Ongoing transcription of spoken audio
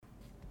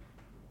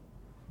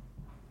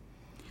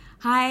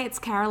Hi, it's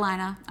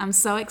Carolina. I'm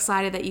so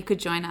excited that you could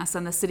join us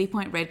on the City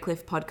Point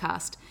Redcliffe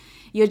podcast.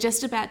 You're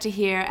just about to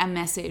hear a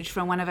message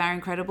from one of our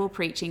incredible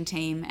preaching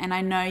team, and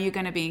I know you're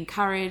going to be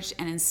encouraged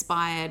and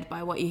inspired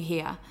by what you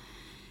hear.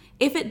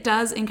 If it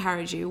does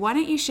encourage you, why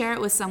don't you share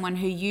it with someone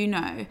who you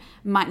know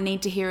might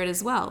need to hear it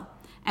as well?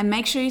 And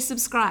make sure you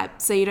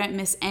subscribe so you don't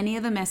miss any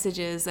of the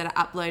messages that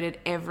are uploaded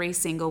every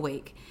single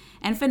week.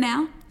 And for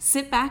now,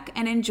 sit back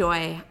and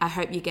enjoy. I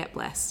hope you get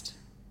blessed.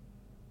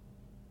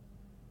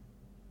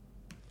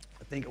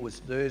 I think it was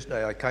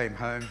Thursday I came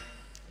home.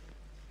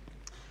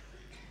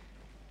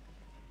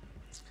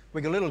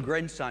 We got a little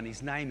grandson,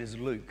 his name is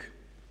Luke.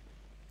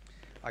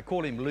 I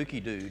call him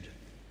Lukey Dude.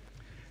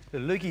 The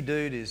Lukey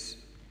Dude is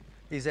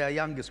our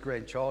youngest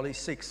grandchild. He's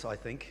 6, I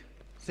think.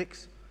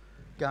 6,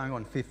 going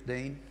on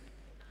 15. And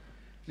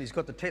he's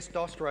got the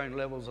testosterone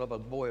levels of a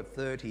boy of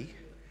 30.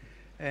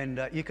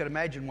 And you can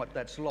imagine what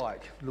that's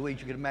like.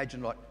 Louise, you can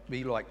imagine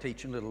me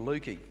teaching little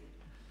Lukey.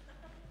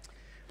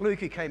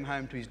 Lukey came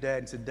home to his dad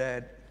and said,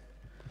 "Dad,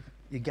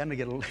 I think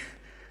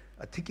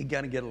you're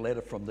going to get a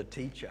letter from the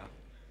teacher."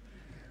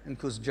 And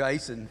because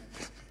Jason,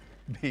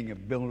 being a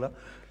builder,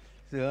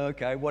 said,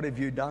 "Okay, what have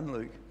you done,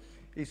 Luke?"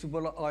 He said,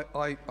 "Well,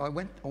 I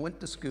went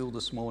to school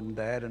this morning,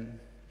 Dad," and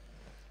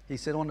he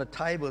said on the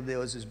table there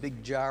was this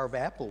big jar of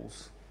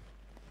apples.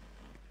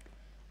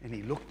 And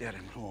he looked at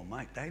him, "Oh,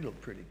 mate, they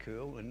look pretty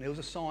cool." And there was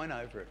a sign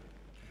over it.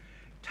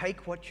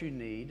 "Take what you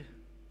need,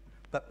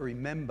 but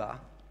remember,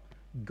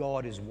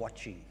 God is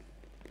watching."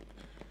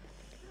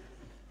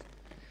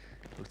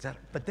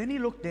 But then he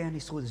looked down, he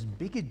saw this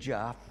bigger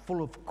jar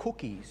full of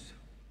cookies,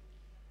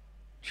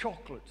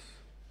 chocolates,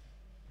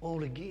 all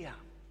the gear.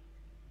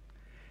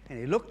 And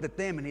he looked at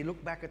them and he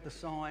looked back at the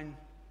sign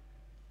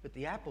with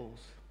the apples.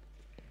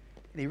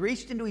 And he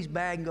reached into his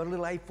bag and got a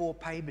little A4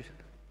 paper.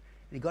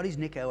 And he got his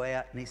Nico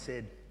out and he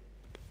said,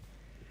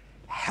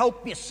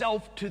 "Help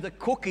yourself to the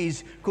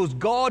cookies because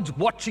God's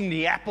watching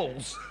the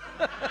apples."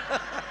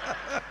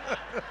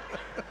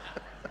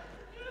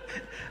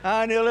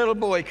 Only a little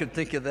boy could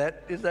think of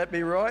that. Is that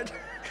me right?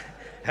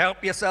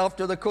 Help yourself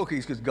to the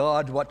cookies because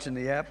God's watching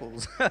the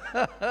apples.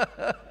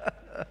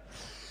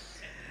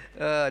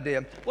 Oh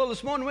dear. Well,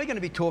 this morning we're going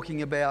to be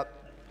talking about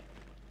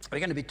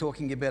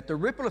the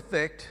ripple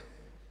effect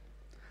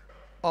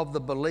of the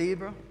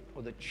believer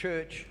or the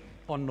church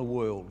on the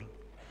world.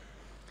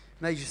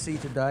 And as you see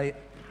today,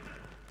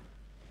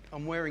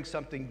 I'm wearing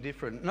something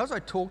different. And as I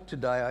talk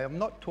today, I'm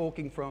not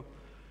talking from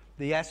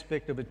the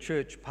aspect of a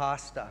church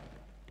pastor.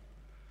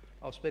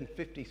 I've spent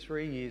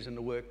 53 years in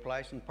the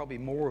workplace and probably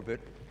more of it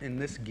in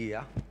this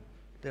gear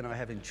than I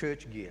have in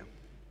church gear.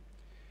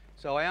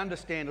 So I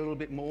understand a little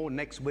bit more.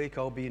 Next week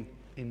I'll be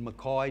in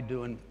Mackay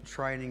doing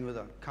training with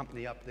a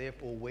company up there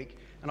for a week,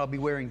 and I'll be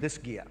wearing this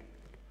gear.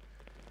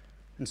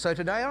 And so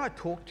today when I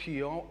talk to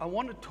you, I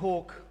want to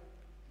talk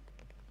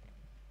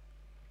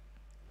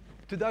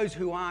to those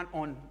who aren't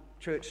on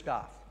church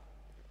staff.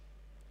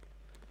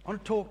 I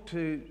want to talk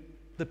to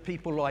the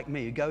people like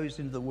me who goes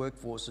into the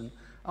workforce, and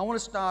I want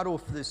to start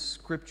off this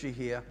scripture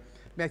here,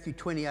 Matthew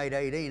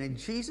 28:18. "And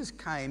Jesus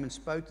came and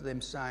spoke to them,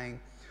 saying,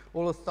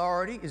 All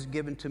authority is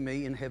given to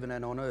me in heaven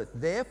and on earth.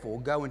 Therefore,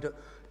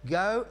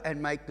 go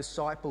and make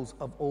disciples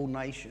of all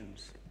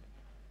nations,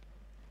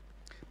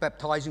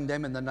 baptizing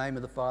them in the name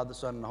of the Father,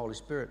 Son, and the Holy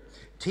Spirit,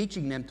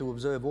 teaching them to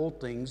observe all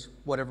things,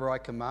 whatever I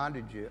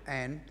commanded you.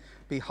 And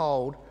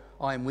behold,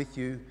 I am with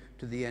you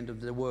to the end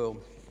of the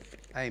world."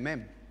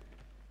 Amen.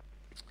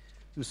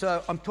 And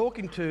so I'm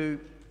talking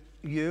to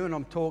you, and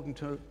I'm talking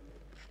to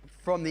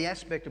from the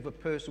aspect of a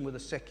person with a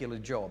secular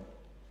job.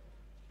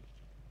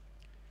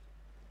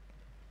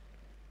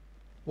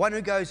 One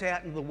who goes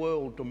out into the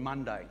world on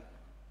Monday.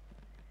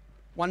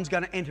 One's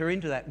going to enter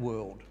into that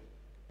world,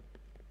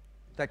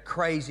 that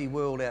crazy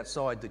world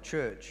outside the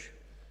church.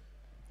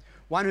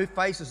 One who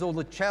faces all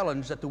the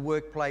challenge that the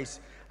workplace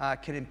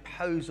can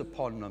impose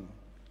upon them.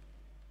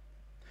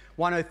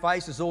 One who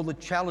faces all the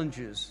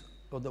challenges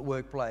of the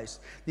workplace.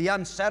 The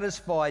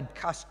unsatisfied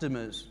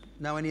customers.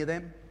 Know any of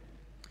them?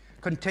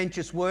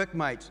 Contentious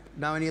workmates.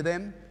 Know any of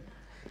them?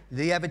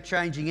 The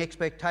ever-changing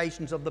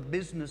expectations of the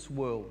business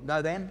world.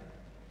 Know them?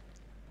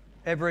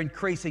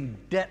 Ever-increasing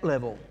debt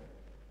level.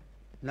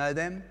 Know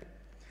them?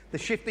 The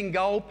shifting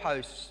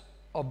goalposts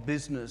of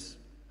business.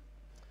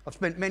 I've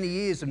spent many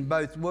years in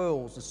both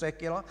worlds, the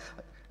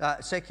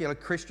secular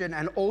Christian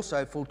and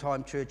also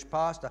full-time church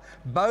pastor.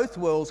 Both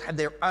worlds have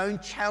their own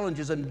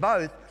challenges and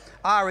both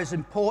are as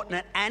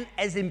important and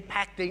as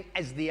impacting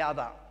as the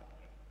other.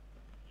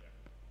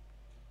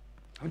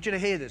 I want you to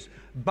hear this.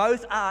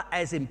 Both are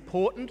as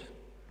important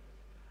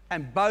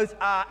and both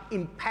are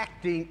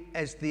impacting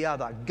as the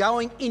other,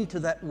 going into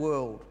that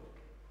world.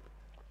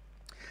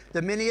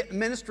 The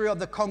ministry of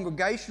the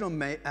congregational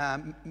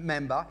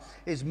member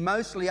is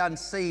mostly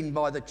unseen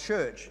by the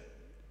church.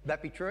 Would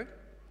that be true?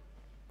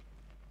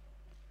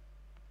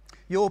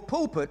 Your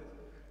pulpit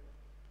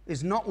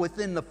is not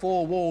within the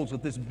four walls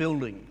of this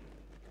building.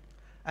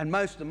 And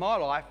most of my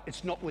life,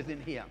 it's not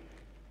within here.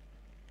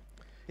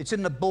 It's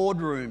in the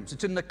boardrooms,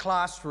 it's in the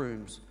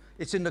classrooms,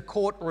 It's in the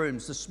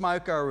courtrooms, the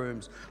smoker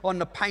rooms, on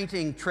the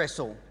painting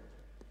trestle,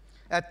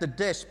 at the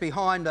desk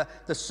behind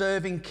the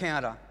serving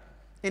counter,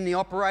 in the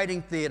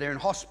operating theatre, in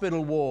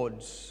hospital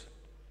wards,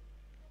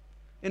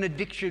 in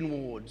addiction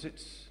wards.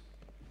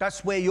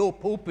 That's where your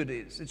pulpit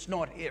is. It's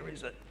not here,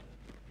 is it?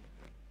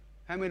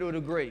 How many would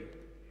agree?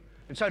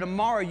 And so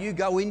tomorrow you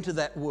go into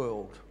that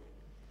world.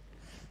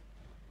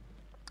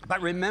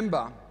 But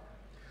remember,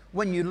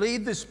 when you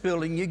leave this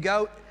building, you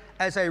go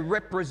as a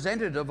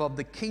representative of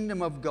the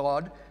kingdom of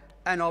God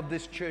and of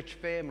this church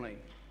family.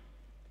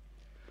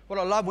 What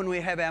I love when we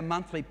have our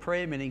monthly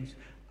prayer meetings,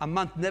 a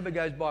month never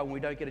goes by when we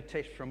don't get a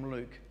text from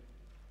Luke,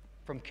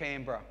 from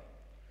Canberra,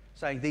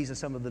 saying these are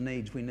some of the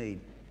needs we need.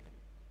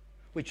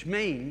 Which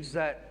means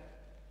that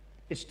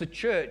it's the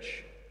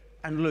church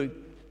and Luke.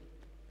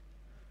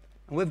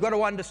 And we've got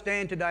to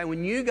understand today,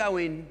 when you go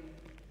in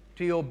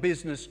to your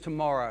business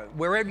tomorrow,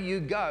 wherever you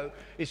go,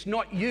 it's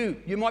not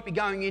you. You might be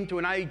going into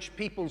an aged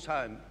people's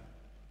home.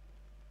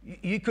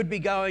 You could be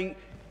going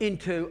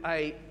into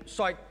a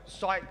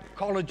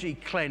psychology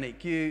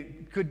clinic. You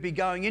could be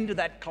going into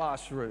that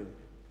classroom.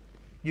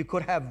 You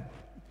could have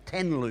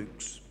 10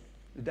 Lukes.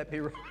 Would that be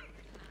right?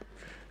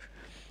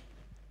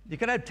 You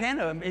could have 10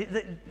 of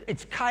them.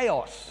 It's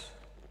chaos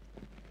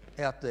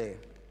out there.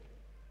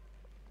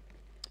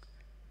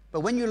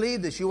 But when you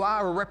leave this, you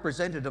are a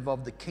representative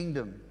of the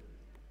kingdom.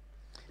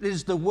 It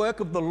is the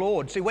work of the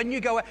Lord. See, when you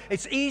go out,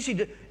 it's easy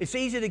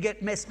to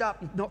get messed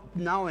up not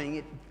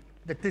knowing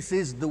that this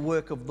is the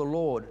work of the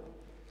Lord.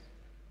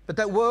 But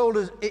that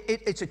world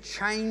it's a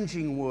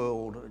changing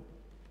world.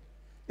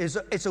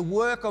 It's a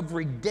work of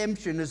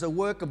redemption, it's a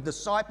work of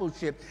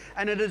discipleship,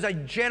 and it is a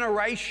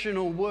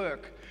generational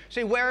work.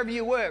 See, wherever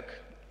you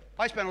work,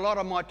 I spend a lot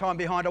of my time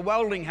behind a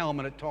welding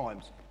helmet at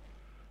times.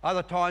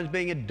 Other times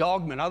being a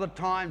dogman, other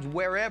times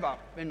wherever,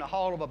 in the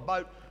hull of a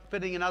boat,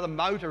 fitting another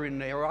motor in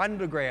there or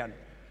underground.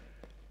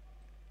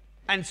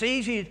 And it's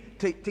easy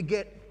to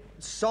get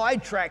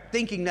sidetracked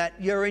thinking that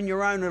you're in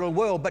your own little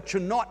world, but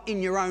you're not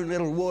in your own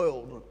little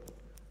world.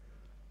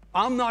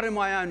 I'm not in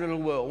my own little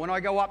world. When I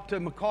go up to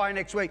Mackay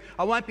next week,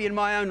 I won't be in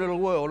my own little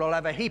world. I'll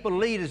have a heap of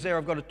leaders there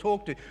I've got to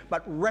talk to,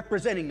 but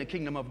representing the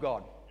kingdom of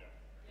God.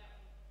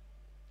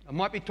 I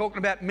might be talking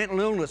about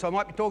mental illness. I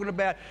might be talking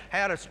about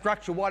how to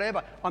structure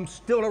whatever. I'm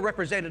still a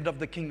representative of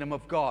the kingdom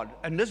of God.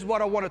 And this is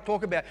what I want to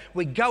talk about.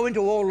 We go into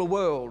all the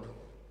world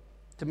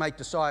to make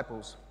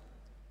disciples.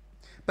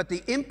 But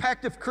the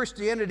impact of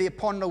Christianity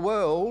upon the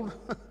world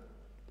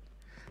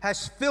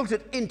has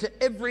filtered into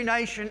every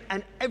nation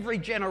and every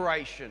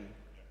generation.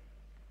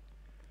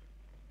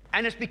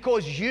 And it's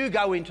because you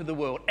go into the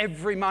world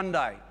every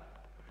Monday.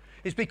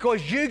 It's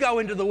because you go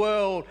into the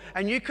world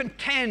and you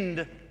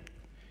contend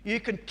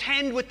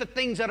with the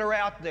things that are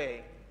out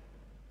there.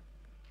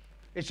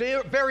 It's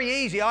very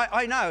easy.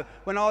 I know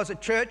when I was a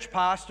church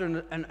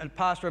pastor and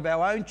pastor of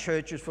our own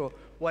churches for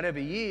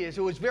whatever years,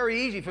 it was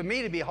very easy for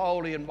me to be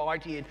holy and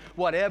mighty and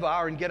whatever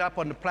and get up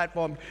on the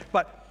platform,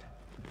 but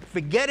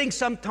forgetting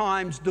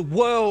sometimes the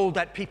world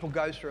that people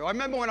go through. I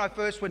remember when I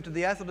first went to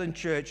the Atherton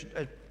church,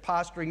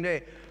 pastoring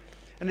there,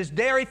 and this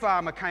dairy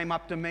farmer came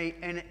up to me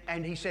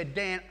and he said,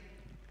 Dan,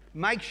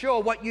 make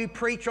sure what you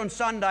preach on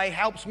Sunday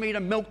helps me to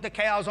milk the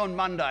cows on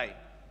Monday.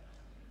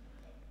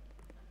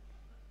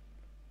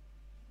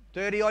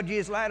 30-odd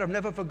years later, I've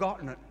never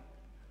forgotten it.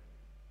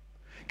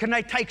 Can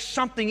they take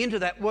something into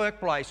that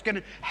workplace? Can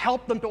it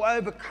help them to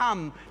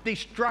overcome the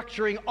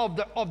structuring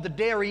of the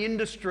dairy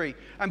industry?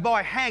 And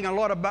by hang, a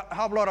lot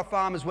of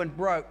farmers went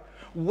broke.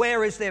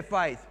 Where is their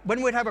faith?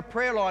 When we'd have a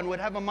prayer line, we'd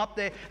have them up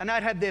there and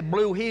they'd have their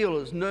blue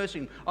healers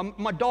nursing.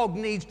 My dog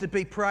needs to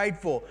be prayed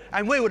for.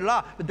 And we would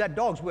laugh, but that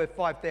dog's worth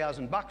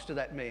 $5,000 to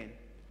that man.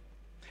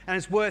 And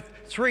it's worth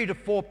 3 to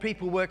 4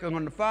 people working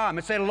on the farm.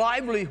 It's their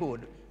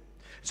livelihood.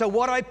 So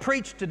what I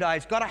preach today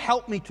has got to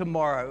help me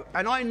tomorrow.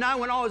 And I know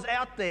when I was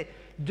out there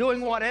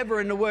doing whatever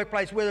in the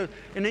workplace, whether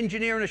an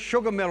engineer in a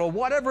sugar mill or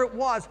whatever it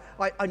was,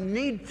 I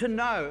need to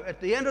know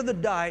at the end of the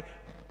day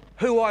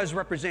who I was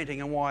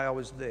representing and why I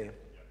was there.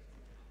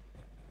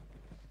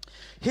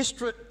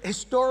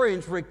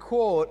 Historians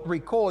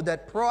record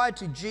that prior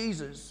to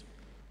Jesus,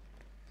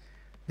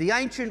 the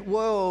ancient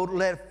world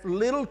left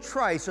little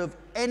trace of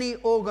any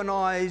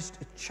organised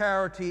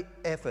charity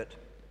effort.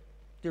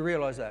 Do you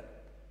realise that?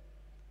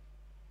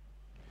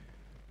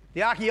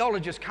 The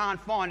archaeologists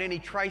can't find any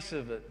trace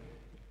of it.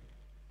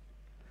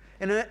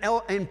 And an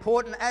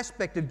important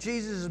aspect of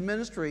Jesus'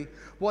 ministry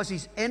was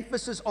his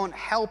emphasis on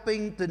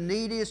helping the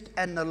neediest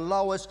and the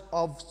lowest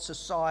of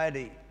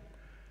society.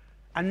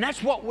 And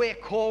that's what we're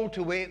called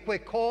to. We're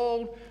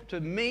called to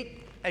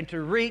meet and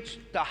to reach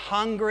the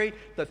hungry,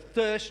 the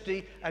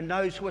thirsty, and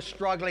those who are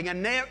struggling.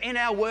 And they're in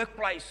our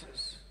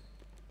workplaces.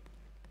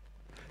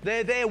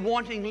 They're there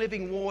wanting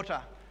living water,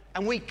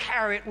 and we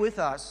carry it with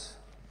us.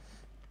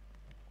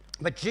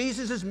 But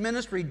Jesus'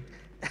 ministry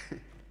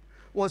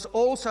was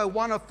also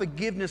one of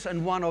forgiveness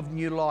and one of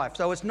new life.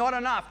 So it's not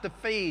enough to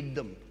feed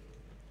them.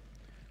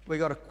 We've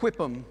got to equip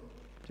them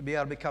to be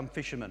able to become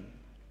fishermen.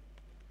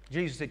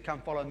 Jesus said,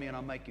 come follow me and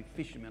I'll make you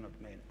fishermen of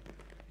men.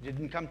 He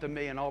didn't come to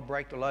me and I'll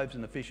break the loaves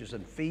and the fishes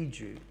and feed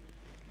you.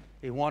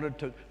 He wanted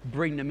to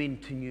bring them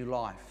into new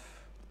life.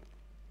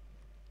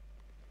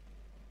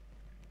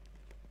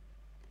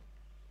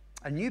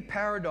 A new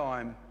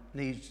paradigm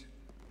needs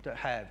to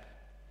have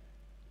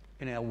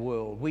in our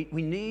world. We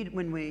need,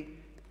 when we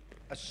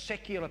are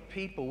secular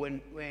people,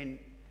 when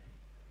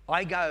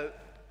I go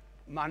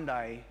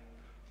Monday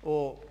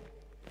or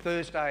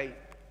Thursday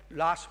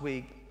last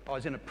week, I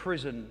was in a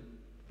prison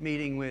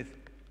meeting with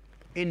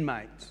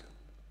inmates.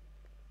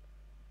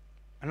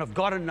 And I've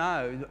got to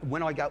know that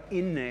when I go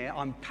in there,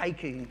 I'm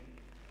taking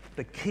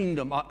the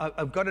kingdom.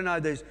 I've got to know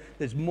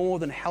there's more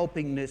than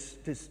helping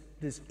this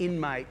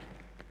inmate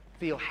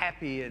feel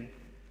happy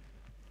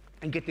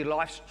and get their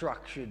life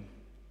structured.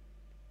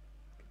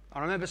 I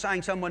remember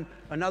saying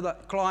another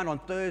client on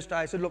Thursday,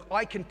 I said, look,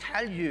 I can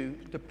tell you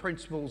the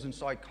principles in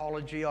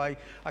psychology, I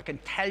can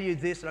tell you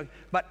this,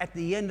 but at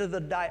the end of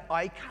the day,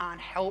 I can't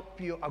help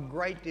you a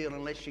great deal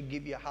unless you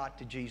give your heart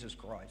to Jesus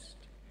Christ.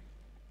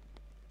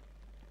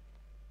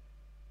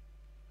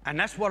 And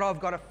that's what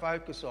I've got to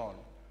focus on.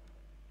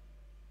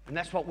 And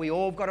that's what we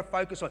all got to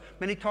focus on.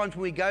 Many times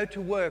when we go to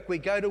work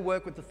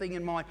with the thing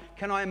in mind,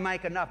 can I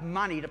make enough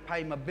money to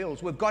pay my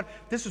bills?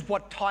 This is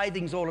what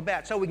tithing's all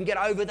about, so we can get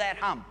over that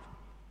hump.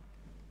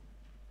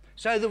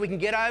 So that we can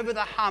get over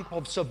the hump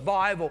of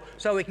survival,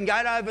 so we can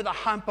get over the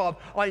hump of,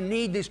 I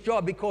need this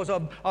job because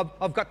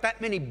I've got that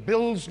many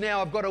bills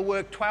now, I've got to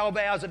work 12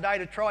 hours a day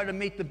to try to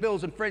meet the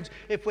bills. And friends,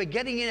 if we're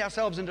getting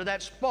ourselves into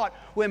that spot,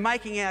 we're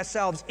making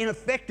ourselves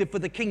ineffective for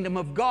the kingdom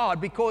of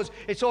God, because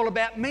it's all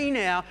about me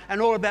now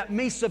and all about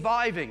me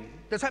surviving.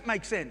 Does that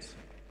make sense?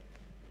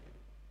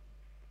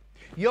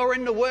 You're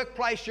in the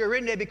workplace, you're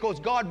in there because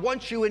God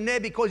wants you in there,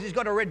 because He's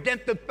got a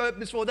redemptive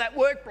purpose for that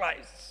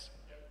workplace.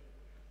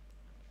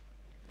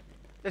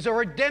 There's a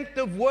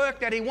redemptive work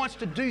that He wants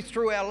to do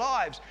through our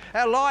lives.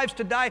 Our lives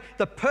today,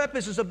 the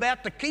purpose is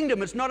about the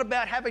kingdom. It's not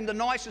about having the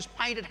nicest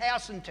painted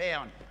house in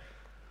town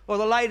or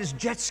the latest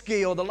jet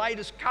ski or the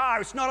latest car.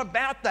 It's not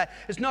about that.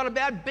 It's not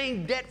about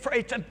being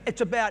debt-free.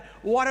 It's about,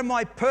 what are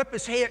my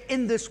purpose here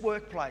in this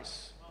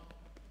workplace?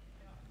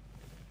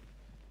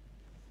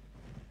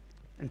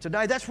 And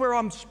today, that's why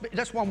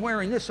I'm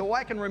wearing this, so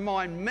I can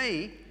remind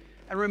me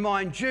and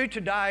remind you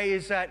today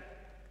is that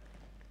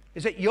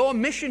your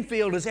mission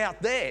field is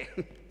out there.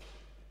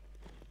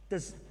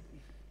 You're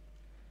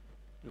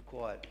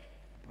quiet.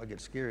 I get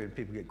scary when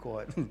people get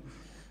quiet.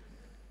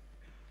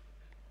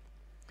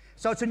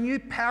 So it's a new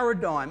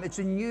paradigm. It's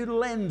a new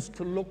lens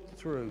to look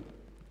through.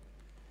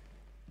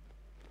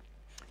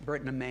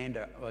 Brett and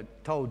Amanda, I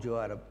told you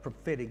I had a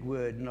prophetic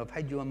word, and I've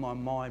had you on my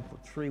mind for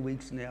 3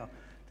 weeks now,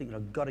 thinking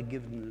I've got to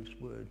give them this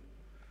word.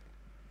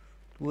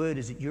 The word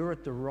is that you're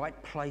at the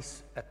right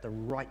place at the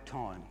right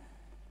time.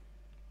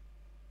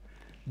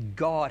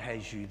 God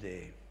has you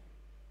there,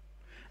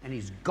 and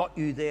He's got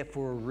you there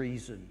for a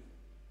reason,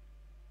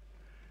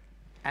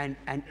 and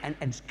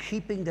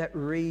keeping that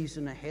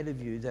reason ahead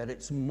of you, that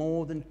it's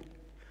more than,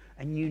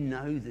 and you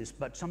know this,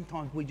 but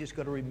sometimes we just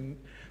got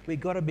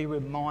to be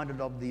reminded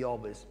of the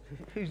obvious.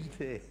 Who's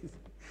there?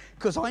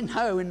 Because I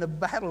know in the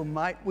battle,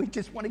 mate, we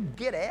just want to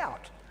get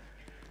out.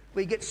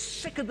 We get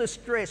sick of the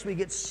stress, we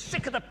get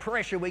sick of the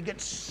pressure, we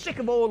get sick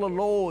of all the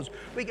laws,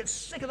 we get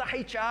sick of the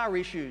HR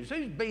issues.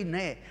 Who's been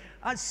there?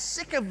 I'm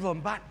sick of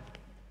them, but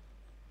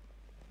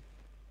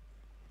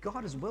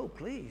God is well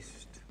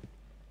pleased.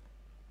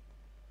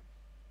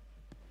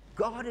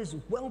 God is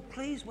well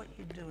pleased what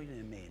you're doing,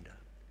 Amanda.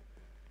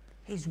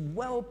 He's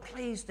well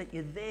pleased that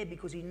you're there,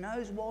 because He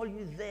knows while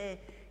you're there,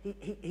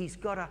 He's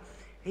got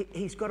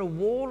a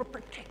wall of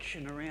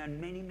protection around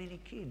many,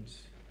 many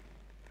kids.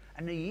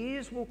 And the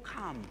years will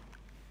come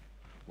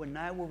when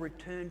they will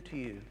return to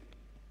you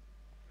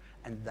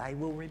and they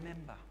will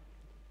remember.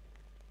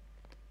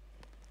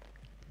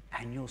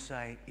 And you'll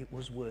say, it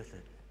was worth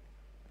it.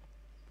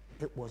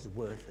 It was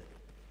worth it.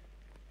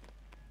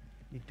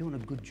 You're doing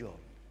a good job.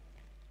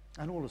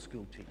 And all the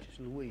school teachers.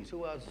 Louise,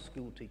 who are the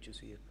school teachers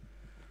here?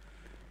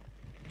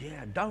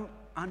 Yeah, don't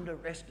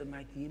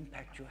underestimate the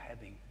impact you're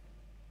having.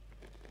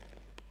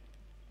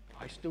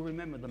 I still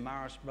remember the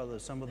Morris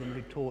brothers, some of them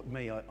who taught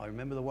me. I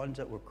remember the ones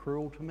that were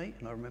cruel to me,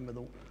 and I remember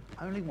the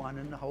only one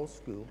in the whole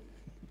school.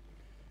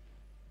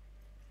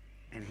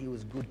 And he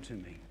was good to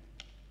me.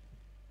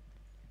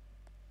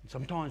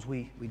 Sometimes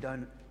we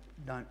don't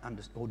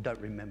understand or don't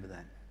remember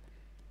that.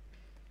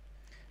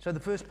 So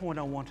the first point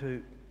I want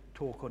to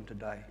talk on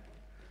today,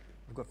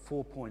 I've got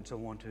 4 points I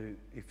want to,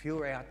 if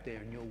you're out there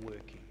and you're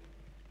working.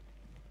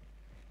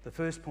 The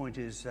first point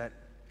is that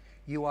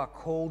you are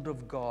called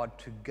of God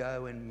to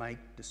go and make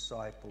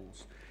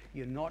disciples.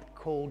 You're not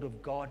called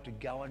of God to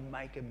go and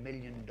make $1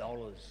 million.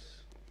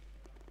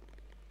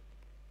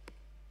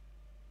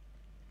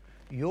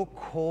 You're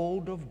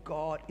called of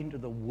God into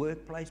the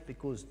workplace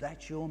because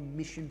that's your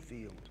mission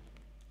field.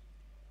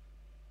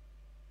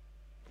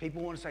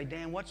 People want to say,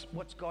 Dan, what's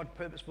God's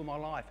purpose for my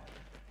life?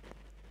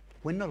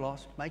 Win the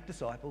lost, make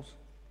disciples.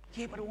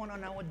 Yeah, but I want to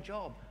know a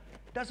job.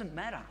 Doesn't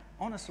matter,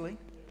 honestly.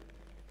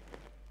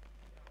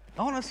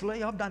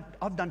 Honestly, I've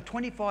done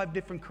 25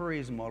 different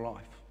careers in my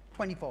life.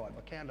 25,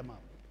 I count them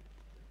up.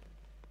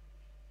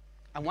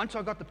 And once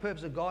I got the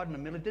purpose of God in the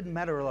middle, it didn't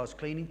matter whether I was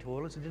cleaning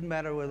toilets, it didn't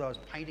matter whether I was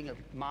painting a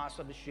mast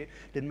of a ship,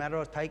 it didn't matter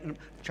whether I was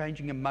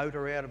changing a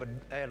motor out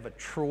of a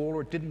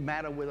trawler, it didn't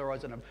matter whether I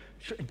was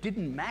it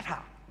didn't matter.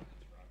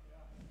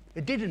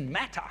 It didn't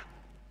matter.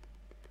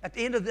 At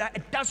the end of the day,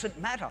 it doesn't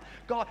matter.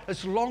 God,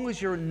 as long as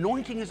your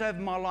anointing is over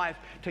my life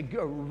to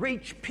go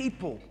reach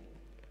people,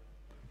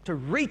 to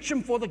reach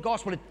them for the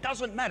gospel, it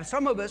doesn't matter.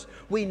 Some of us,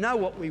 we know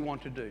what we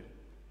want to do.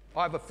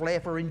 I have a flair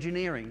for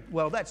engineering.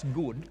 Well, that's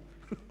good.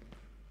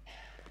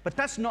 But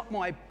that's not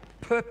my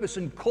purpose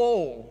and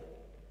call.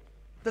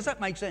 Does that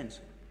make sense?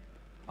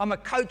 I'm a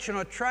coach and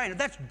a trainer.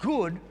 That's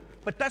good,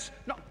 but that's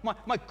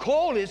not my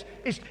call is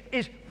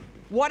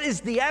what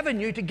is the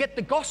avenue to get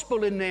the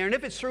gospel in there? And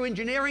if it's through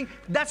engineering,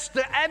 that's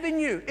the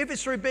avenue. If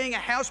it's through being a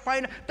house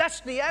painter,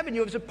 that's the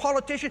avenue. If it's a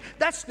politician,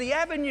 that's the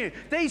avenue.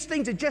 These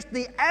things are just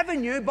the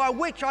avenue by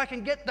which I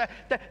can get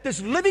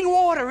this living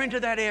water into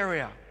that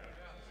area.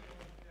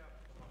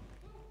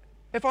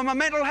 If I'm a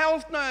mental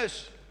health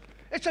nurse,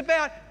 it's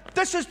about,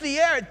 this is the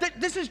area,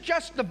 this is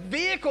just the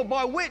vehicle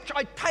by which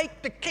I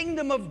take the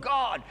kingdom of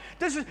God.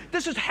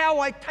 This is how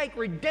I take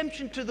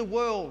redemption to the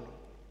world.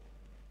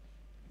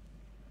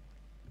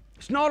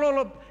 It's not all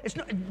of, it's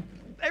not,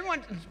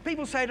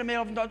 people say to me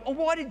oftentimes, oh,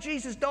 why did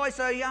Jesus die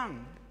so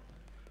young?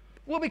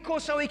 Well,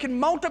 because so he can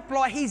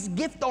multiply his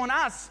gift on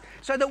us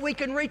so that we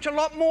can reach a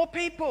lot more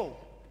people.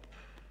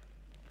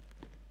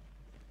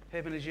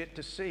 Heaven is yet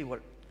to see what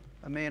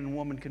a man and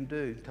woman can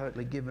do,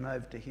 totally given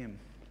over to him.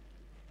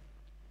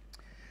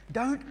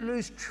 Don't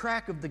lose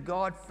track of the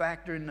God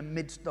factor in the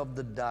midst of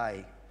the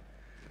day.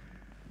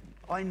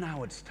 I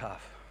know it's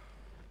tough.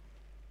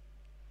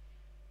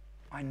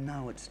 I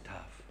know it's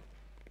tough.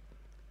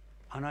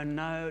 And I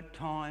know at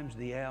times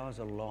the hours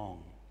are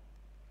long.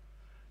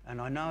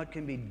 And I know it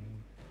can be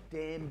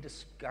damn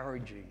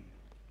discouraging.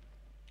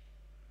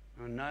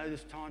 And I know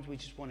there's times we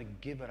just want to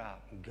give it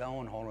up and go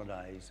on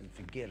holidays and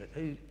forget it.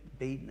 Who's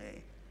been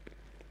there?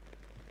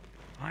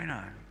 I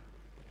know.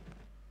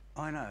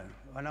 I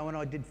know when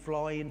I did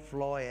fly in,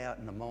 fly out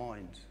in the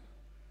mines.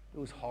 It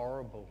was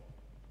horrible.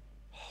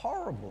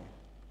 Horrible.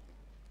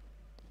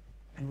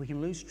 And we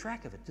can lose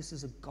track of it. This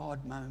is a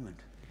God moment.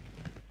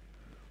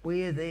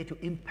 We are there to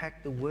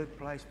impact the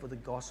workplace for the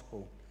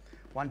gospel.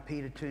 1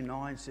 Peter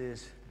 2:9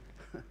 says,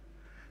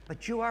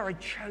 but you are a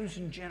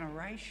chosen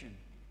generation.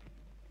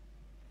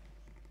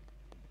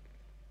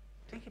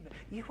 Think about it.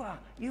 We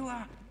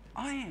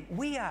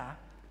are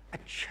a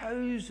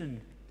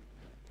chosen.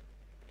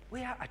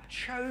 We are a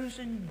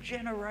chosen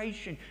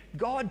generation.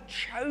 God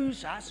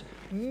chose us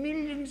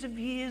millions of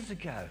years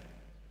ago.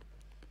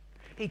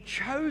 He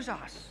chose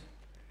us.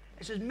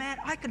 He says, man,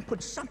 I can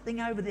put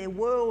something over their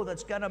world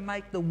that's going to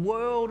make the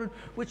world in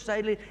which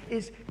they live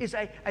is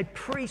a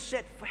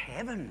preset for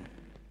heaven.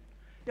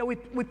 You know,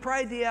 we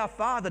pray the Our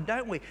Father,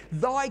 don't we?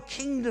 Thy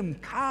kingdom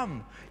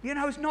come. You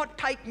know, it's not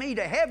take me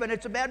to heaven.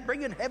 It's about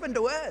bringing heaven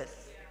to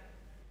earth.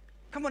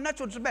 Come on, that's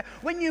what it's about.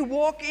 When you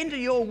walk into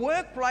your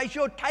workplace,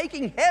 you're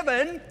taking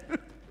heaven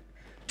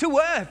to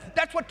earth.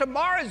 That's what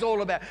tomorrow's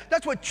all about.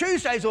 That's what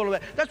Tuesday's all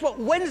about. That's what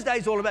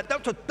Wednesday's all about.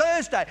 That's what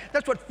Thursday.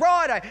 That's what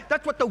Friday.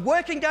 That's what the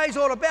working day's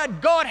all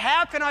about. God,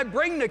 how can I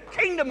bring the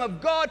kingdom of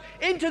God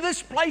into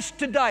this place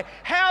today?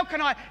 How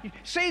can I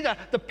see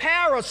the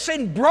power of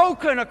sin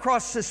broken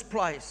across this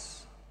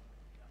place?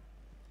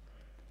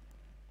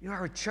 You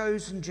are a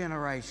chosen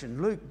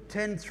generation. Luke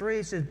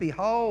 10:3 says,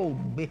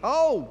 behold,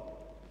 behold.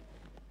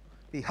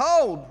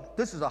 Behold,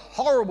 this is a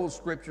horrible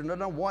scripture. I don't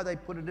know why they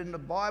put it in the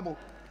Bible.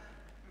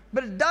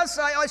 But it does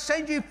say, I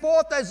send you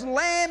forth as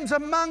lambs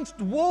amongst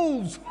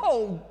wolves.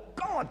 Oh,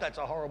 God, that's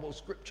a horrible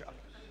scripture.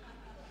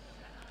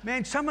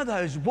 Man, some of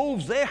those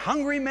wolves, they're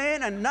hungry,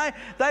 man, and they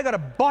got to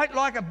bite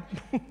like a...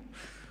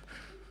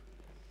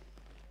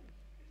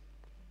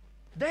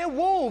 They're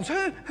wolves.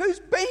 Who's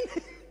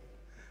been...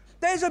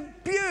 There's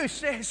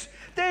abuse.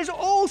 There's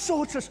all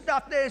sorts of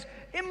stuff. There's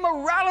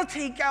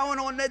immorality going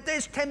on there.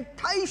 There's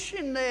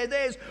temptation there.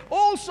 There's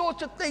all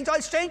sorts of things. I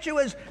sent you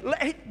as...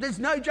 There's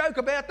no joke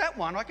about that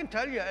one, I can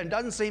tell you. And it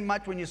doesn't seem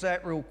much when you say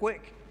it real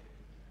quick.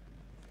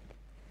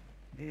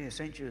 Yeah, I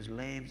sent you as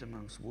lambs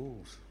amongst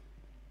wolves.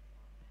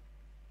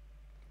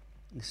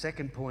 And the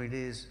second point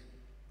is,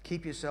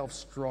 keep yourself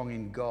strong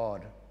in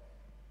God.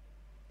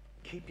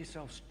 Keep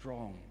yourself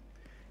strong.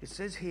 It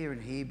says here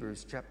in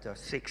Hebrews chapter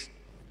 6,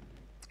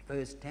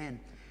 verse 10,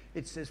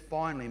 it says,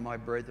 finally, my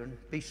brethren,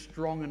 be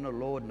strong in the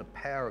Lord and the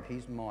power of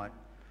his might.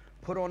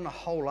 Put on the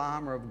whole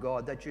armour of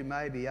God, that you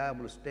may be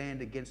able to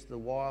stand against the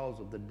wiles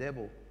of the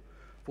devil.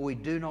 For we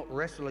do not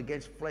wrestle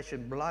against flesh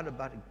and blood,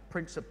 but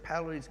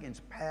principalities,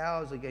 against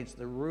powers, against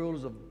the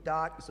rulers of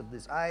darkness of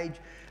this age,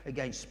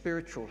 against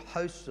spiritual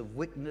hosts of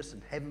wickedness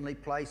in heavenly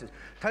places.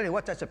 Tell you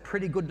what, that's a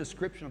pretty good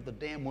description of the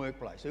damn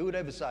workplace. Who would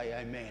ever say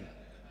amen?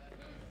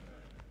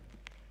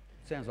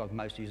 Sounds like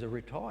most of you are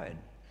retired.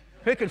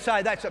 Who can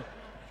say that's a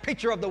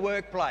picture of the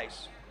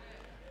workplace?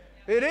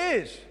 It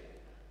is.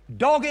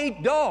 Dog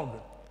eat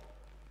dog.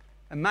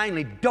 And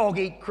mainly dog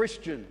eat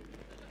Christian.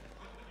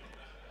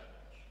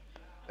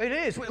 It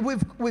is.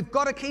 We've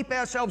got to keep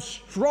ourselves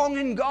strong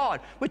in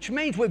God, which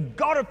means we've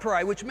got to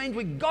pray, which means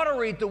we've got to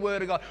read the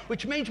Word of God,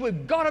 which means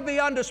we've got to be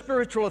under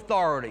spiritual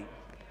authority.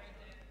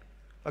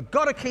 I've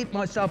got to keep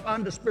myself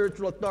under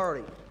spiritual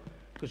authority,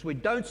 because we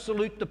don't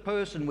salute the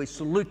person, we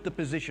salute the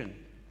position.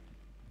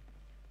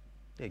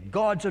 Yeah,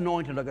 God's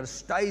anointed. I've got to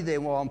stay there.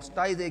 While I'm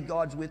stay there,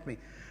 God's with me.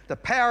 The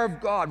power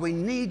of God, we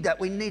need that.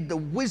 We need the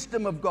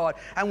wisdom of God,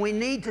 and we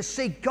need to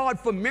seek God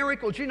for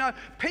miracles. You know,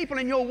 people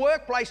in your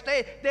workplace,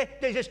 they're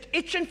just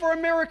itching for a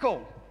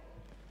miracle.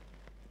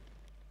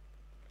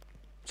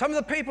 Some of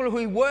the people who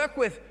we work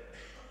with,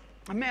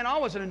 man, I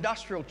was an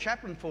industrial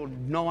chaplain for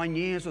 9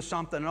 years or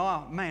something, and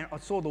I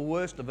saw the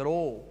worst of it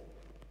all.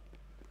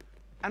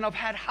 And I've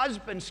had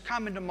husbands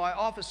come into my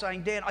office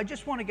saying, "Dad, I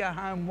just want to go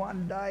home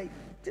one day,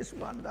 just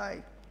one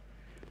day,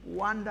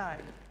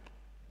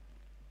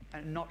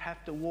 and not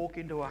have to walk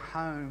into a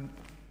home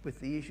with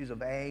the issues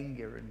of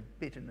anger and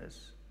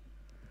bitterness."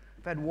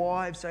 I've had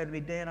wives say to me,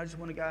 "Dan, I just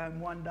want to go home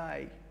one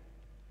day,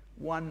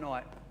 one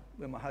night,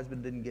 where my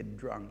husband didn't get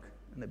drunk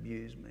and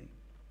abuse me."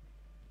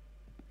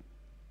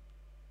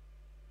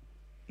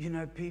 You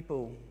know,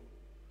 people,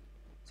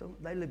 so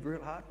they live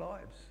real hard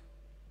lives.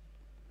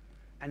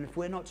 And if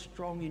we're not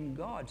strong in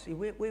God, see,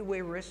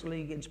 we're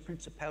wrestling against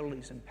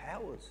principalities and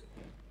powers.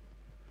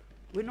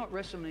 We're not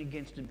wrestling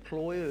against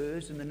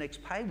employers and the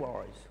next pay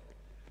rise.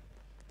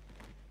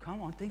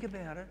 Come on, think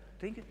about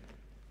it.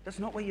 That's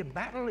not where your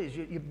battle is.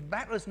 Your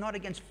battle is not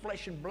against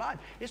flesh and blood.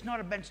 It's not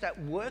against that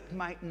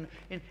workmate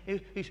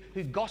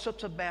who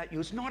gossips about you.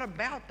 It's not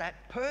about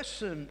that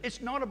person.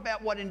 It's not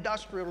about what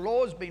industrial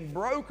law has been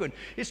broken.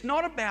 It's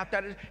not about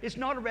that. It's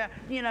not about,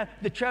 you know,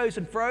 the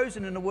chosen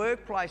frozen in the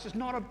workplace. It's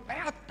not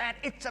about that.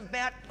 It's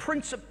about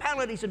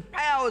principalities and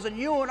powers. And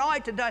you and I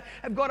today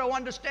have got to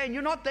understand,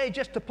 you're not there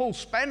just to pull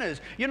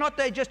spanners. You're not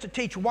there just to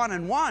teach one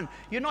and one.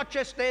 You're not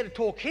just there to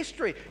talk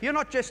history. You're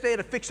not just there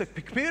to fix a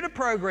computer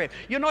program.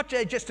 You're not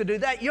there just to do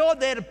that. You're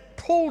there to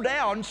pull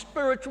down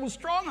spiritual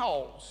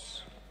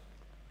strongholds.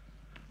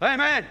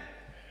 Amen.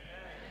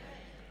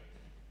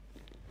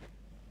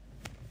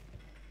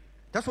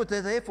 That's what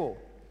they're there for.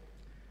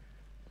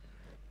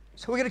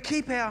 So we're going to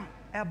keep our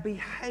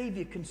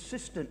behavior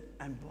consistent,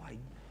 and by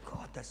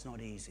God, that's not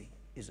easy,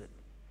 is it?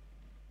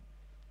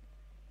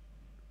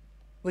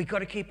 We've got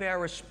to keep our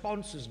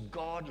responses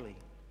godly.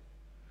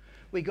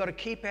 We've got to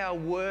keep our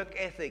work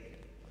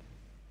ethic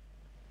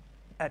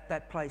at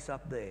that place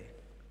up there.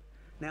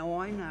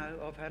 Now, I know,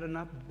 I've had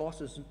enough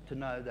bosses to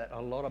know that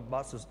a lot of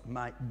bosses,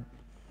 mate,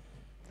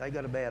 they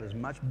got about as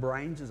much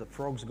brains as a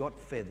frog's got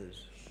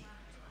feathers.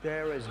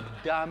 They're as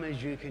dumb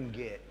as you can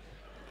get.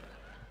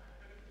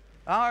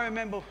 I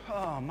remember,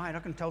 oh, mate, I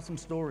can tell some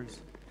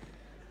stories.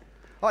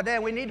 "Oh,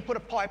 Dad, we need to put a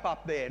pipe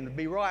up there," and it'd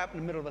be right up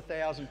in the middle of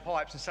 1,000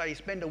 pipes. And so you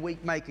spend a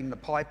week making the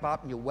pipe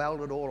up, and you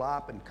weld it all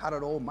up and cut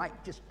it all, mate,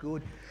 just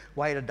good.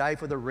 Wait a day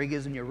for the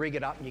riggers, and you rig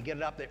it up, and you get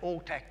it up there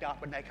all tacked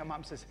up, and they come up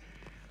and says,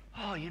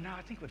 "Oh, you know,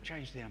 I think we've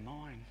changed our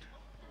mind.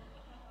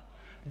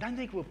 Don't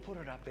think we'll put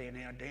it up there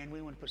now, Dan.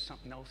 We want to put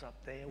something else up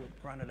there. We'll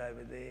run it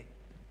over there."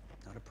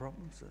 Not a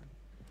problem, sir.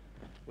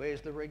 Where's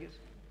the riggers?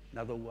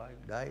 Another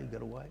day, you've got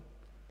to wait.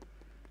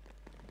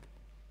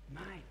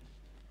 Mate,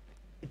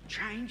 it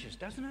changes,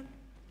 doesn't it?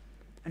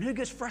 And who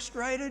gets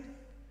frustrated?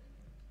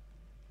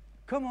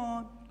 Come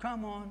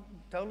on,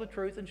 tell the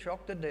truth and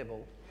shock the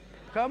devil.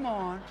 Come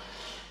on.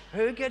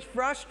 Who gets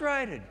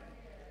frustrated?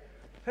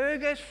 Who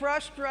gets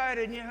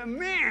frustrated? And you go,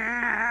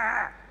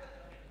 meh.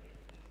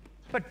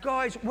 But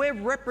guys, we're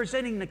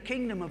representing the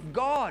kingdom of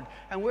God,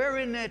 and we're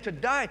in there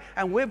today,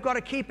 and we've got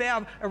to keep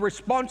our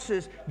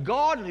responses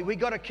godly. We've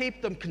got to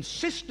keep them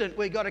consistent.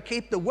 We've got to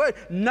keep the word.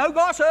 No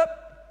gossip.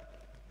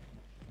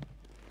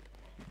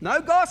 No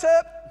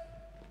gossip.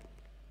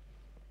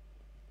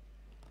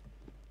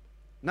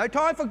 No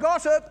time for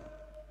gossip.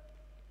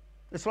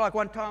 It's like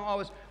one time I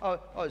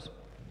was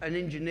an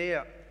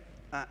engineer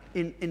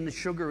in the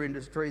sugar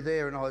industry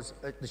there, and I was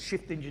the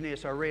shift engineer,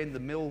 so I ran the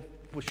mill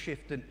for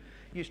shift, and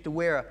used to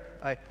wear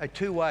a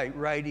two-way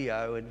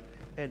radio,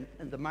 and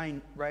the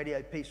main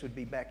radio piece would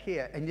be back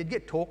here, and you'd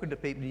get talking to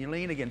people, and you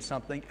lean against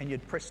something, and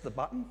you'd press the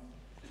button.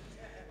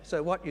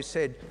 So what you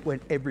said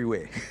went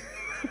everywhere.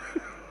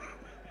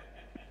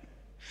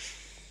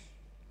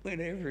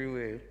 Went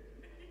everywhere.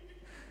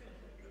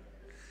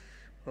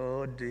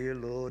 Oh, dear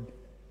Lord.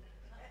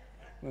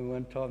 Well,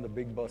 one time the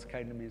big boss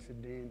came to me and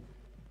said, "Dan,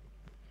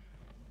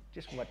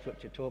 just watch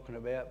what you're talking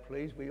about,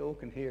 please. We all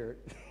can hear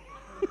it."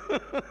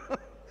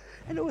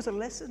 And it was a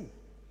lesson.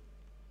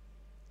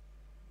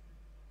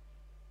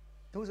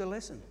 It was a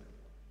lesson.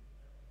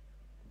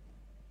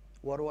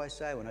 What do I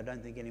say when I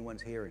don't think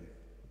anyone's hearing?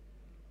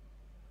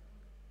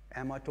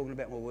 Am I talking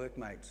about my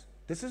workmates?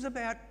 This is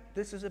about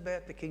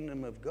the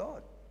kingdom of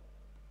God.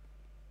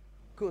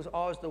 Because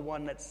I was the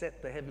one that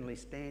set the heavenly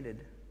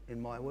standard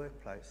in my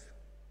workplace.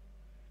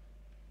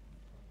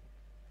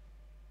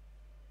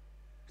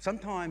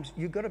 Sometimes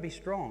you've got to be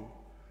strong.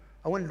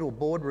 I went into a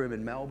boardroom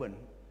in Melbourne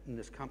in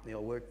this company I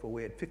worked for.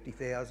 We had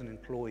 50,000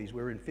 employees.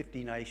 We were in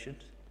 50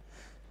 nations.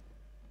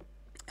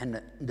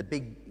 And the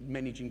big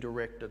managing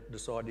director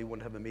decided he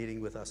wanted to have a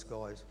meeting with us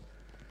guys.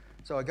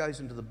 So I goes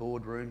into the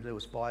boardroom, there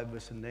was 5 of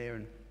us in there,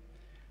 and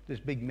this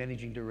big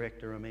managing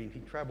director, I mean, he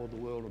travelled the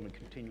world on a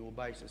continual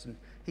basis, and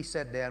he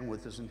sat down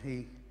with us and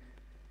he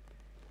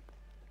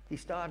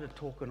started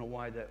talking in a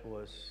way that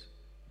was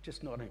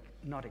just not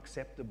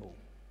acceptable.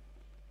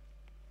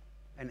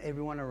 And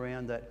everyone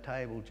around that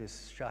table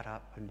just shut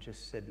up and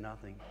just said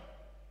nothing.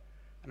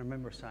 And I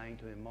remember saying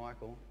to him,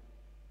 Michael,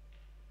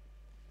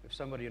 if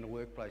somebody in a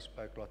workplace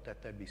spoke like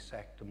that, they'd be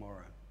sacked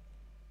tomorrow.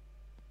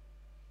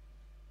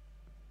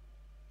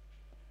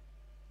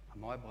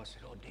 And my boss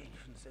said, oh, Dean, you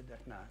shouldn't have said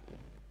that.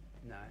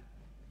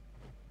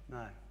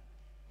 No.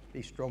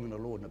 Be strong in the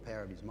Lord and the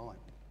power of his might.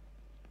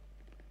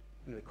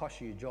 You know, it costs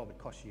you your job,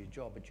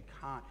 but you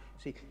can't.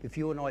 See, if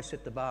you and I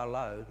set the bar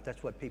low,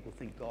 that's what people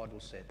think God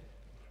will set.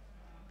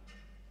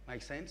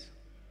 Make sense?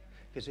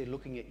 Because they're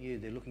looking at you,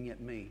 they're looking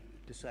at me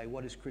to say,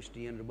 what is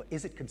Christianity?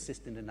 Is it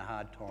consistent in the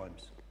hard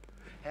times?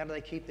 How do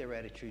they keep their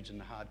attitudes in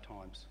the hard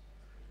times?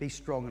 Be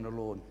strong in the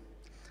Lord.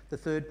 The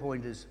third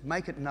point is,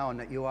 make it known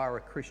that you are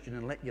a Christian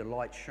and let your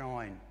light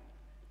shine.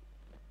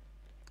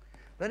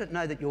 Let it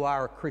know that you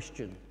are a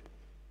Christian.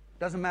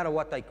 Doesn't matter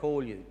what they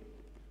call you.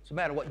 It's a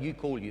matter what you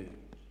call you.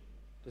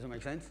 Does that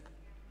make sense?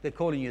 They're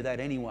calling you that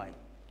anyway.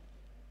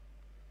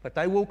 But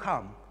they will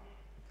come.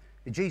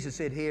 Jesus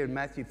said here in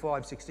Matthew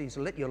 5:16,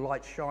 so let your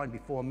light shine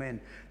before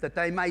men, that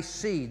they may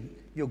see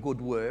your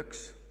good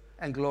works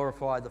and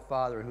glorify the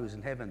Father who is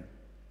in heaven.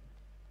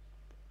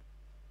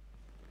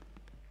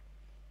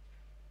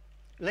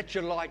 Let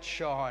your light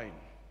shine.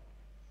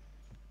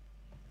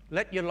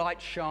 Let your light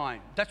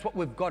shine. That's what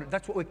we've got.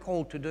 That's what we're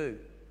called to do.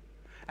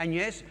 And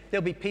yes,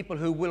 there'll be people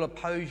who will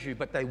oppose you,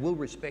 but they will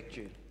respect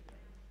you,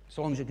 as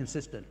long as you're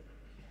consistent.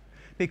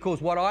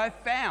 Because what I've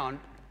found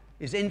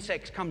is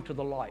insects come to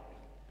the light.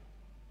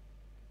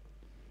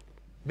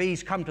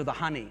 Bees come to the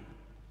honey.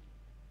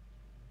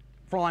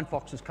 Flying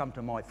foxes come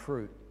to my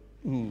fruit.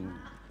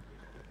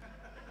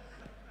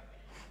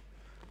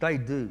 They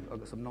do. I've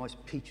got some nice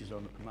peaches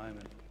on at the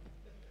moment.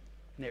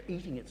 And they're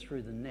eating it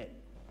through the net.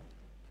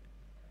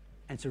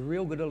 And it's a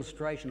real good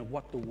illustration of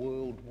what the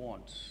world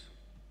wants.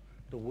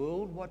 The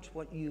world wants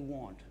what you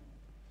want.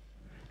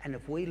 And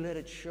if we let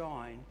it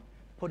shine,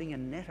 putting a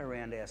net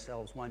around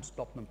ourselves won't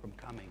stop them from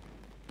coming.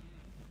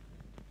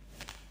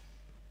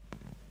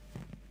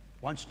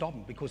 Won't stop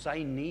them because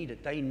they need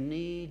it.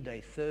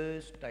 They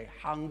thirst, they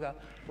hunger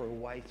for a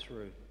way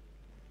through.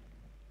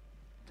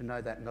 To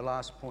know that. And the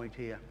last point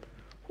here.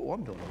 Oh,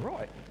 I'm doing it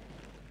right.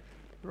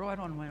 Right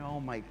on when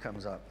old mate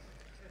comes up.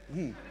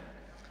 Wasn't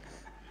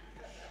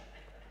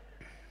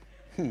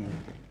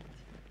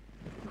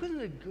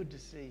it good to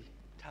see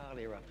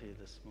Talia up here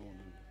this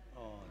morning?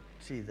 Oh,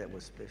 gee, that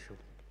was special.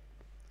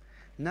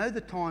 Know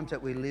the times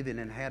that we live in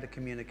and how to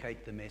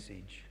communicate the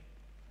message.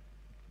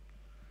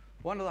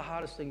 One of the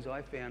hardest things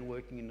I found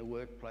working in the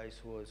workplace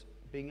was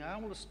being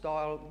able to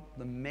style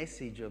the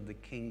message of the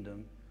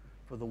kingdom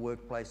for the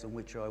workplace in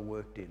which I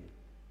worked in.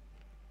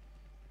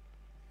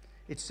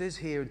 It says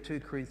here in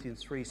 2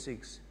 Corinthians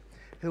 3:6,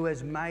 who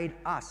has made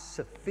us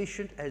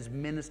sufficient as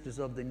ministers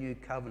of the new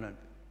covenant,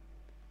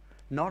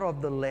 not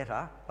of the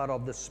letter, but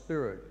of the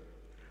Spirit.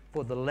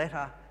 For the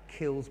letter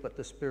kills, but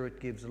the Spirit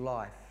gives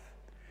life.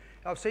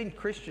 I've seen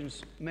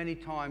Christians many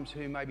times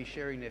who may be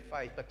sharing their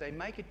faith, but they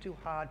make it too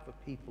hard for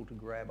people to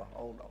grab a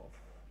hold of.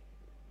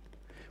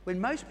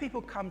 When most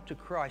people come to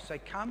Christ, they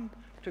come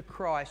to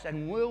Christ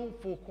and will,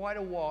 for quite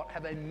a while,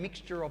 have a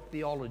mixture of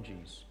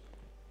theologies.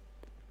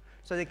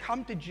 So they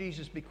come to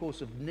Jesus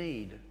because of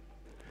need,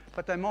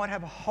 but they might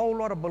have a whole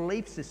lot of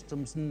belief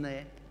systems in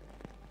there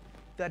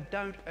that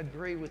don't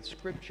agree with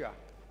Scripture.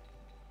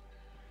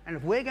 And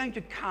if we're going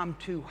to come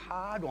too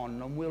hard on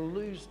them, we'll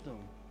lose them.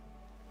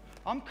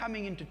 I'm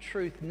coming into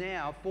truth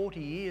now, 40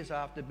 years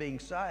after being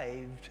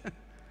saved.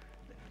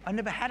 I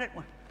never had it.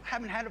 I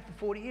haven't had it for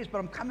 40 years, but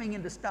I'm coming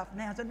into stuff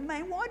now. I said,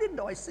 man, why didn't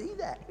I see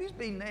that? Who's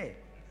been there?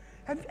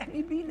 Have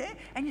you been there?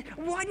 And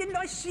why didn't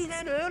I see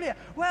that earlier?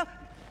 Well,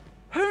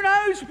 who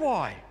knows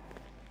why?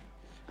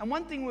 And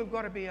one thing we've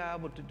got to be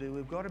able to do,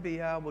 we've got to be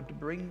able to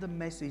bring the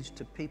message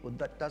to people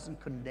that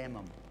doesn't condemn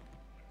them.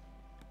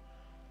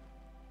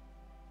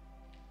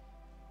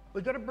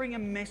 We've got to bring a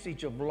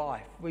message of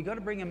life. We've got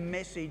to bring a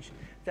message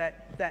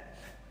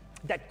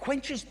that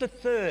quenches the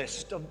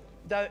thirst.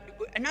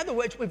 In other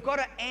words, we've got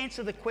to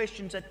answer the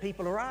questions that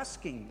people are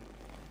asking.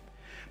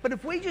 But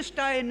if we just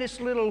stay in this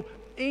little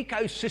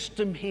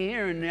ecosystem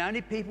here and the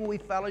only people we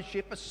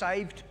fellowship are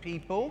saved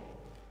people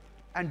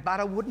and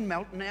butter wouldn't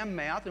melt in our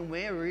mouth and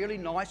we're really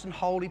nice and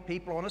holy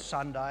people on a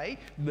Sunday,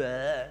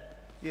 bleh,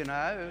 you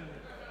know,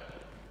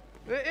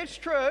 it's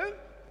true.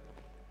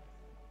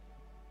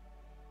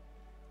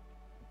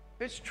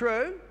 It's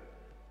true.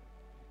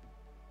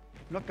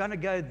 I'm not going to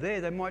go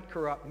there. They might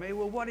corrupt me.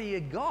 Well, what do you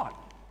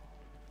got?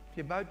 If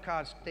your boat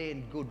can't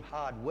stand good,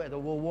 hard weather,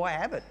 well, why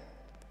have it?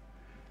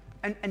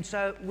 And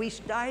so we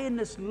stay in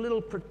this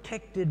little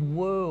protected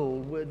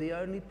world where the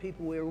only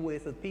people we're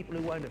with are people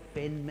who won't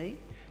offend me,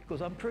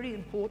 because I'm pretty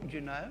important, you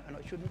know, and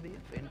I shouldn't be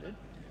offended.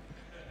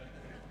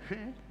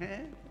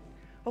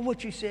 Oh,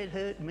 what you said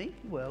hurt me?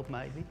 Well,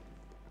 maybe.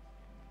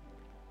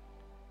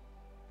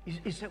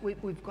 Is that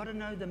we've got to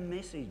know the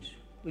message.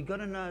 We've got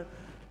to know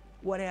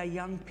what our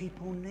young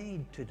people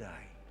need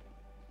today.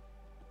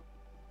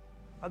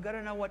 I've got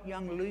to know what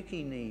young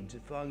Lukey needs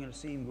if I'm going to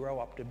see him grow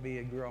up to be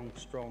a grown,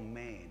 strong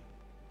man.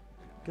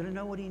 I've got to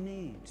know what he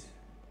needs.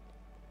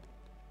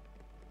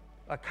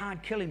 I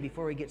can't kill him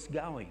before he gets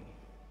going.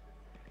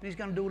 And he's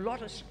going to do a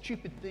lot of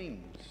stupid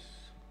things.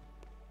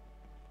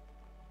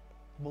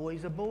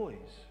 Boys are boys.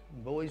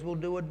 Boys will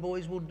do what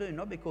boys will do,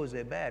 not because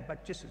they're bad,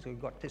 but just because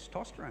they've got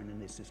testosterone in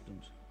their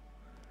systems.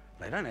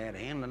 They don't know how to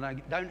handle it.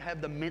 They don't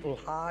have the mental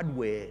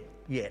hardware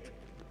yet.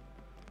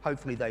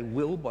 Hopefully they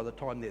will by the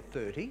time they're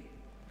 30.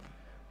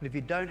 But if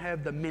you don't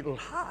have the mental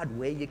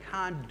hardware, you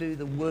can't do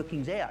the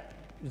workings out.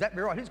 Is that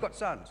right? Who's got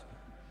sons?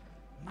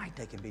 Mate,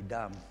 they can be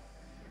dumb.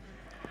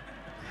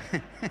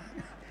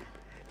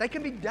 They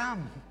can be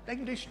dumb. They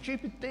can do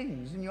stupid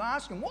things. And you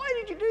ask them, why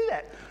did you do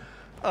that?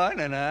 I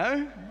don't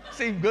know.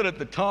 Seemed good at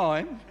the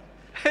time.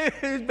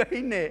 Who's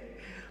been there?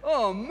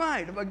 Oh,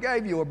 mate, if I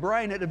gave you a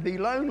brain, it'd be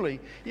lonely.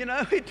 You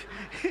know,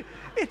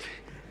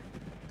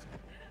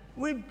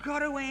 we've got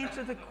to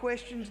answer the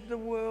questions the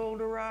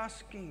world are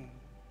asking.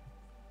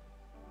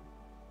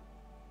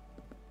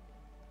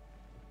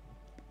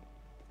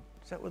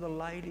 Sat with a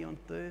lady on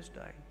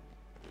Thursday,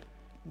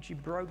 and she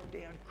broke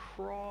down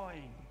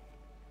crying.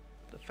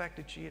 The fact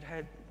that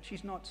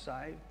she's not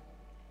saved,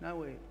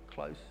 nowhere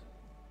close.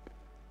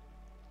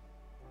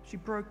 She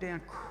broke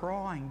down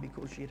crying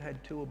because she had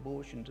had 2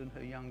 abortions in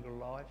her younger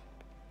life.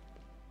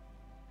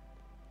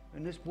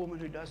 And this woman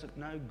who doesn't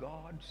know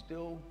God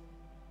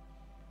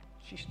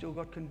she still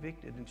got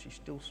convicted and she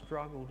still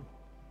struggled.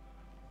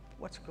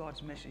 What's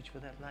God's message for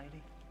that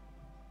lady?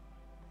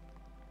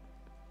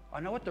 I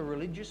know what the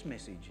religious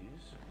message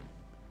is,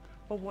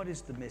 but what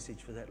is the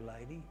message for that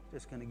lady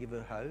that's going to give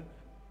her hope?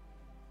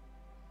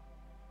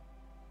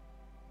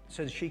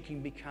 So that she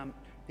can become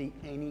the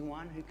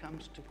anyone who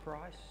comes to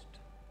Christ?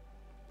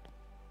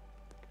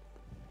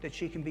 That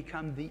she can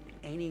become the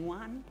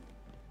anyone?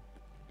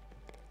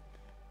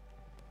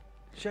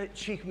 So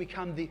she can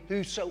become the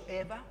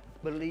whosoever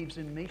believes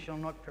in me shall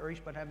not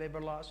perish but have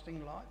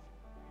everlasting life?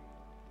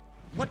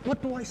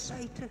 What do I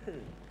say to her?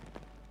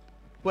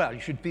 Well, you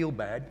should feel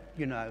bad,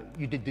 you know,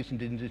 you did this and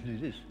didn't do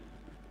this.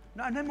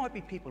 No, there might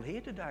be people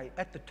here today.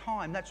 At the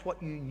time, that's what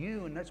you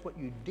knew and that's what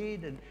you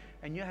did,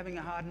 and you're having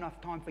a hard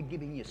enough time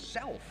forgiving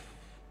yourself,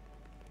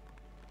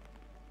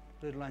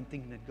 let alone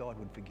thinking that God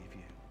would forgive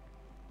you.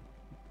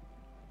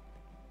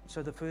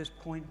 So the first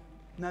point,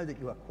 know that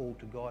you are called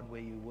to God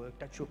where you work.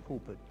 That's your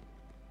pulpit.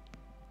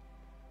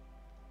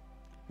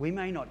 We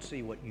may not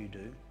see what you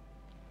do,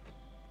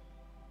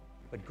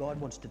 but God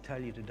wants to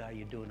tell you today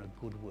you're doing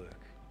a good work.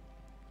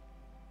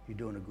 You're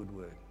doing a good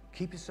work.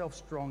 Keep yourself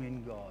strong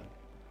in God.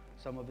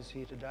 Some of us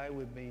here today,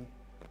 we've been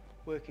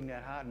working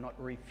that hard, not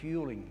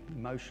refueling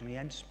emotionally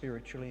and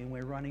spiritually, and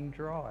we're running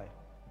dry.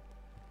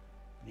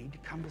 You need to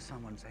come to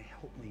someone and say,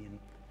 help me and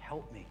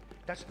help me.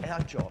 That's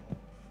our job,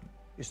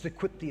 is to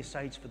equip the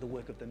saints for the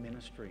work of the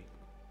ministry.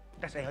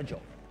 That's our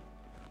job.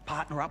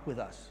 Partner up with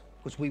us,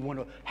 because we want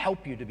to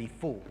help you to be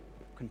full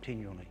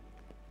continually.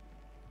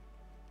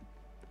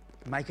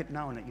 Make it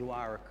known that you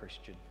are a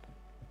Christian.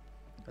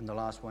 And the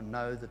last one,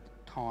 know the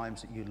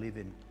times that you live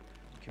in,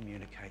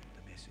 communicate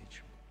the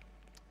message.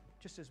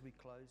 Just as we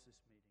close this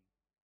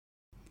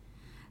meeting.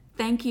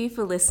 Thank you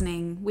for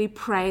listening. We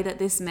pray that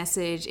this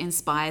message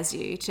inspires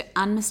you to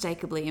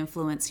unmistakably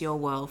influence your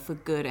world for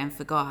good and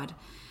for God.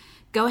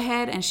 Go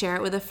ahead and share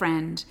it with a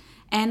friend.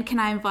 And can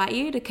I invite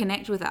you to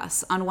connect with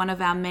us on one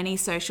of our many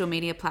social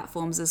media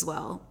platforms as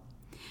well.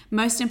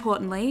 Most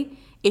importantly,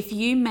 if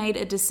you made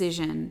a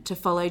decision to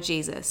follow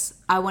Jesus,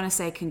 I want to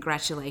say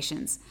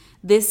congratulations.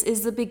 This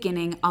is the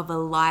beginning of a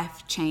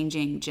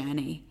life-changing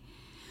journey.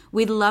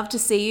 We'd love to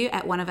see you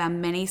at one of our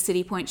many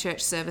City Point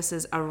Church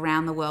services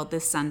around the world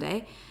this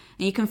Sunday.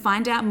 And you can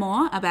find out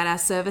more about our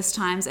service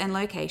times and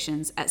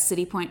locations at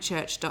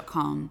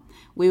citypointchurch.com.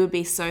 We would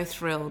be so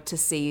thrilled to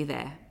see you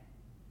there.